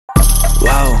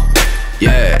Whoa,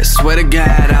 yeah, swear to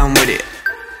God I'm with it.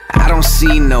 I don't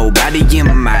see nobody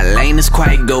in my lane that's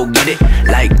quite go get it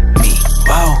like me.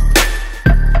 Whoa,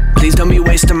 please don't be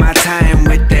wasting my time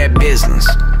with that business.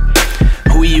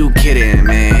 Who you kidding,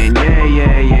 man?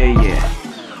 Yeah.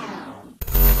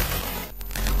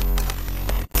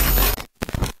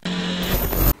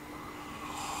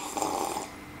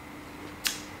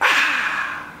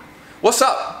 What's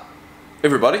up,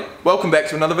 everybody? Welcome back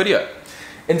to another video.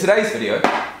 In today's video,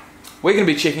 we're going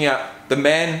to be checking out the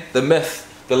man, the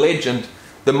myth, the legend,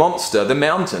 the monster, the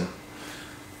mountain.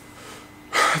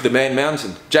 The man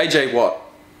mountain. JJ Watt,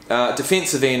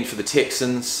 defensive end for the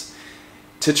Texans.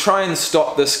 To try and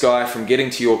stop this guy from getting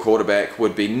to your quarterback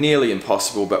would be nearly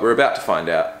impossible, but we're about to find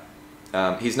out.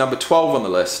 He's number 12 on the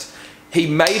list. He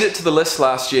made it to the list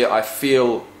last year, I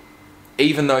feel,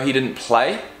 even though he didn't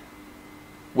play,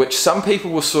 which some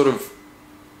people were sort of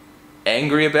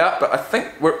angry about, but I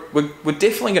think we're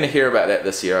definitely going to hear about that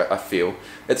this year, I feel.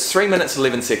 It's 3 minutes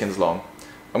 11 seconds long.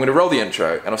 I'm going to roll the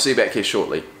intro, and I'll see you back here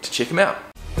shortly to check him out.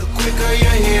 The quicker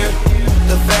you're here,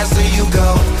 the faster you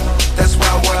go. That's why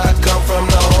where I come from,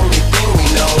 the only thing we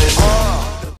know is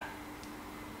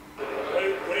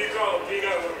What do you call a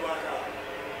peanut with a black eye?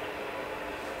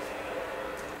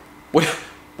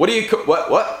 What do you call,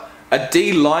 what? A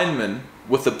D lineman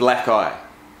with a black eye.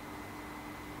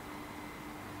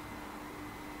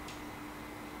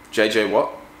 JJ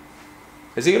Watt?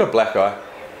 Has he got a black eye?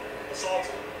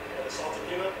 Assaulted. Assaulted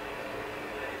peanut?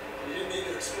 You didn't need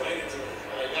to explain it to me.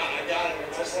 I got it.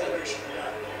 Just like picture.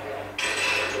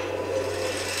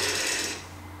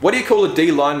 What do you call a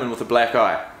D lineman with a black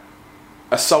eye?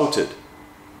 Assaulted.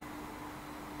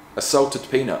 Assaulted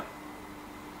peanut.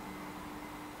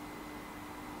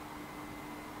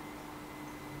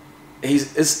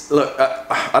 Look,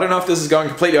 I don't know if this is going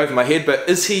completely over my head, but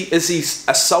is he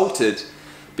assaulted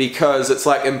because it's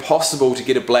like impossible to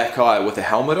get a black eye with a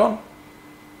helmet on?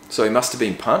 So he must have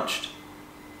been punched?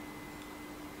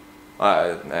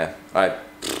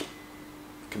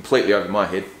 Completely over my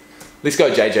head. Let's go,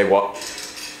 JJ Watt.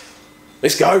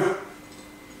 Let's go.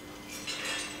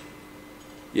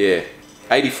 Yeah,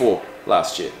 84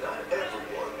 last year.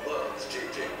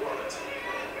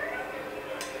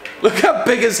 Look how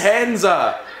big his hands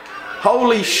are.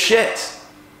 Holy shit.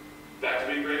 Back to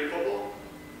being great at football?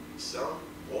 Some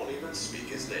won't even speak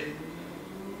his name.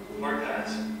 Mark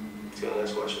Pass. Let's go to the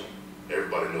next question.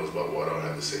 Everybody knows about what I don't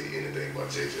have to say anything about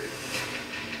JJ.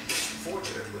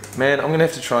 Fortunately. Man, I'm gonna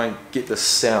have to try and get the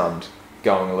sound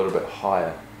going a little bit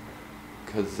higher.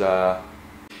 Because, JJ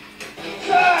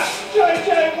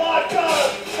Watt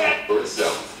For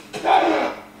itself. Let's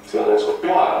go to the next question.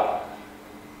 Wow.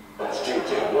 That's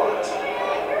JJ Watt.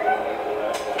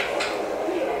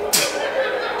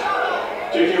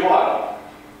 JJ Watt.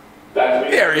 Back to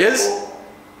me. there he is.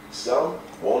 Some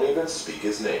won't even speak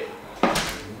his name.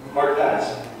 Mark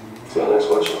Pass. Let's go to the next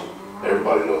question.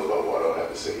 Everybody knows about what I don't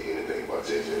have to say anything about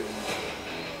JJ.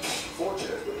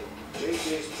 Fortunately,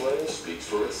 JJ's play speaks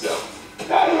for itself. And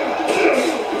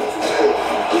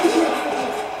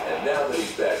now that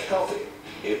he's back healthy,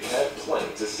 it had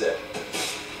plenty to say.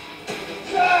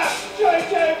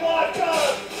 JJ Watt got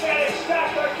him! Getting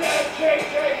stacked again,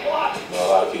 JJ Watt! A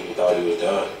lot of people thought he was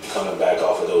done. Coming back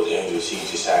off of those injuries, he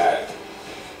just had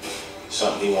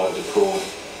something he wanted to prove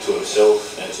to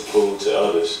himself and to prove to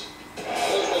others.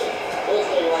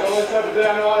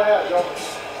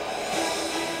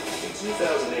 In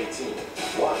 2018,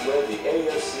 Watt led the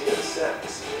AFC in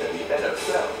sacks and the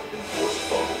NFL in forced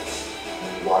fumbles.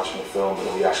 When you watch him film, but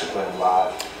when we actually play him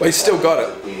live, Well, he's still got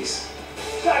it. beast.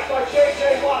 Sacked by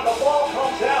JJ Watt, the ball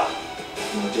comes out.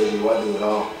 JJ Watt do it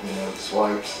all,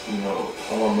 swipes,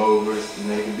 arm overs, he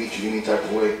can beat you any type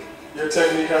of way. Your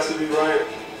technique has to be right.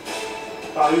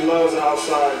 He loves the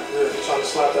outside, trying to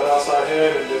slap that outside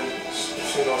hand and then,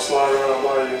 slide around by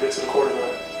you and get to the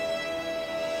quarterback.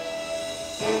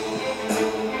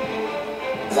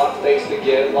 Lock faced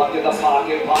again, locked in the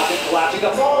pocket collapsing, the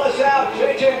ball is out,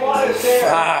 JJ Watt is there.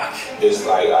 Fuck. It's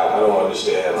like, I don't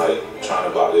understand, trying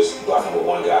to block him with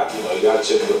one guy. You got to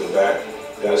check him with the back,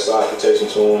 you got to slide protection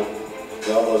to him. It's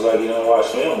almost like you don't watch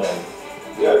film, man.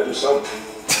 You got to do something.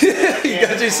 You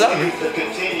gotta do something. To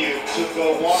continue to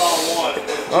go one-on-one.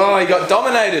 Oh, he got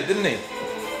dominated, didn't he?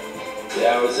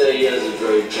 Yeah, I would say he has a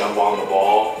great jump on the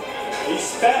ball. He's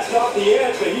fast off the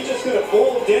edge, but he's just going to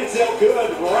pull Denzel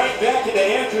Good right back into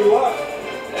Andrew Luck.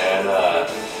 And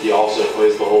he also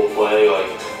plays the whole play,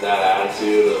 that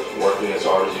attitude of working as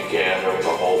hard as you can during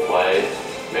the whole play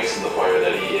makes him the player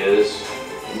that he is.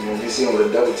 You see him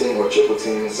with a double team or triple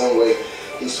team in some way,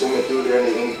 he's swimming through there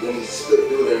and he split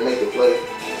through there and make the play.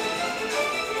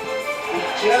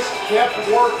 just kept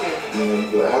working.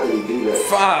 But how did he do that?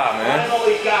 Far, man.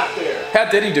 Finally got there. How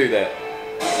did he do that?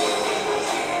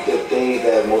 The thing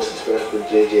that most expressed for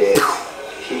JJ is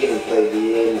he can play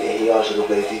the end and he also can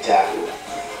play the tackle.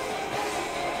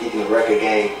 He can wreck a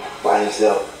game by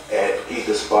himself at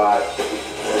either spot.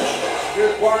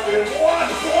 Here's Barker and one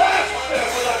blast for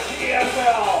the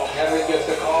TFL. Henry gets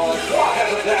the call and Swat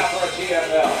has a tap for a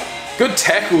TFL. Good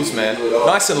tackles, man.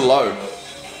 Nice and low.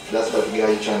 That's about the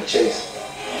guy you're trying to chase.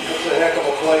 That's a heck of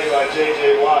a play by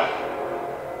JJ Watt.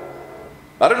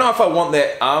 I don't know if I want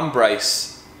that arm brace.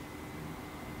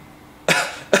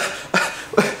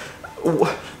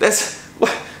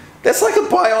 That's like a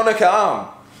bionic arm.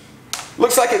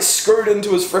 Looks like it's screwed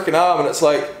into his freaking arm and it's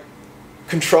like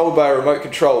controlled by a remote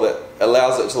control that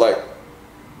allows it to like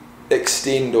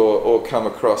extend or come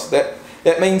across.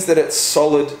 That means that it's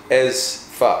solid as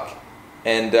fuck.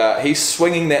 And he's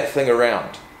swinging that thing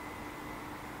around.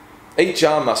 Each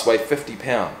arm must weigh 50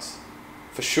 pounds.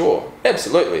 For sure.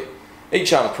 Absolutely.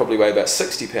 Each arm probably weigh about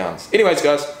 60 pounds. Anyways,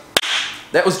 guys,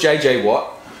 that was JJ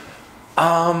Watt.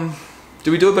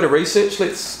 Do we do a bit of research?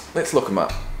 Let's look him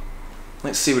up.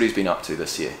 Let's see what he's been up to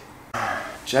this year.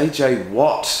 JJ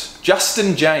Watt.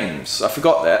 Justin James. I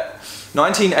forgot that.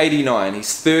 1989.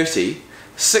 He's 30.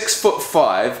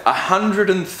 6'5",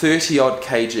 130 odd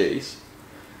kgs.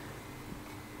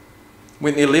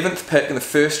 Went the 11th pick in the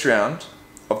first round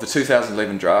of the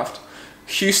 2011 draft.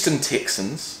 Houston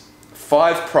Texans.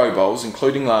 5 Pro Bowls,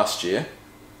 including last year.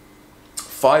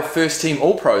 5 first-team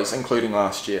All-Pros, including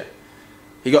last year.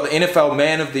 He got the NFL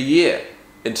Man of the Year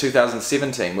in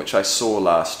 2017, which I saw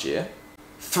last year.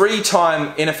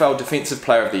 3-time NFL Defensive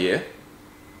Player of the Year.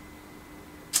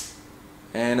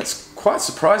 And it's quite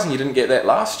surprising you didn't get that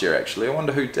last year, actually. I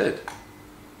wonder who did.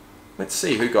 Let's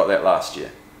see who got that last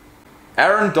year.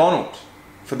 Aaron Donald,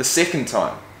 for the 2nd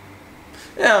time.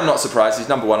 Yeah, I'm not surprised. He's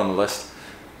number 1 on the list.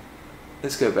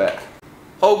 Let's go back.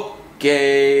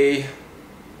 Okay.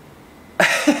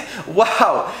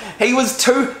 Wow. He was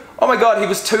oh my god, he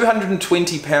was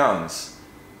 220 pounds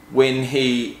when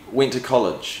he went to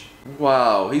college.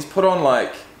 Wow, he's put on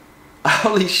like,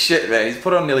 holy shit, man, he's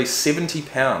put on nearly 70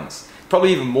 pounds.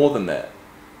 Probably even more than that.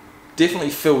 Definitely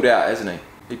filled out, hasn't he?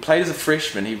 He played as a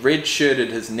freshman, he redshirted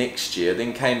his next year,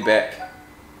 then came back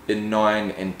in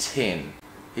 9 and 10.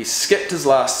 He skipped his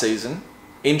last season,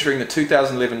 entering the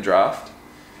 2011 draft,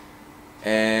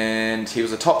 and he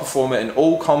was a top performer in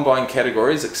all combine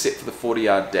categories except for the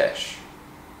 40-yard dash,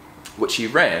 which he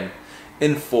ran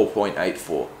in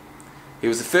 4.84. He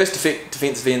was the first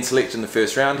defensive end selected in the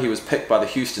first round. He was picked by the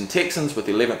Houston Texans with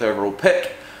the 11th overall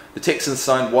pick. The Texans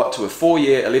signed Watt to a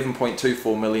 4-year,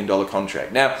 $11.24 million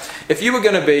contract. Now, if you were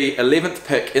going to be 11th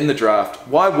pick in the draft,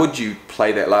 why would you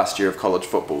play that last year of college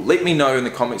football? Let me know in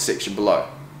the comment section below.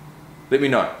 Let me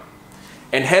know.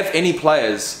 And have any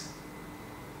players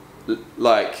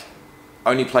like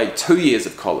only played 2 years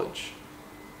of college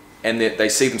and they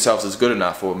see themselves as good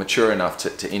enough or mature enough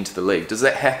to enter the league? Does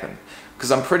that happen?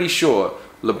 Because I'm pretty sure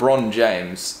LeBron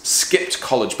James skipped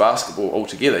college basketball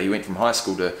altogether. He went from high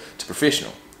school to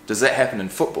professional. Does that happen in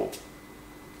football?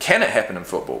 Can it happen in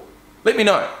football? Let me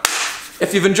know.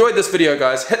 If you've enjoyed this video,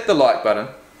 guys, hit the like button.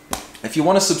 If you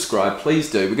want to subscribe,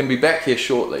 please do. We're going to be back here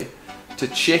shortly to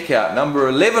check out number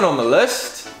 11 on the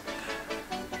list,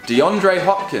 DeAndre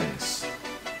Hopkins,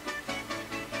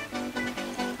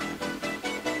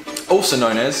 also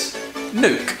known as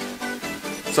Nuke.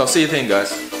 So I'll see you then,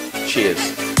 guys.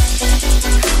 Cheers.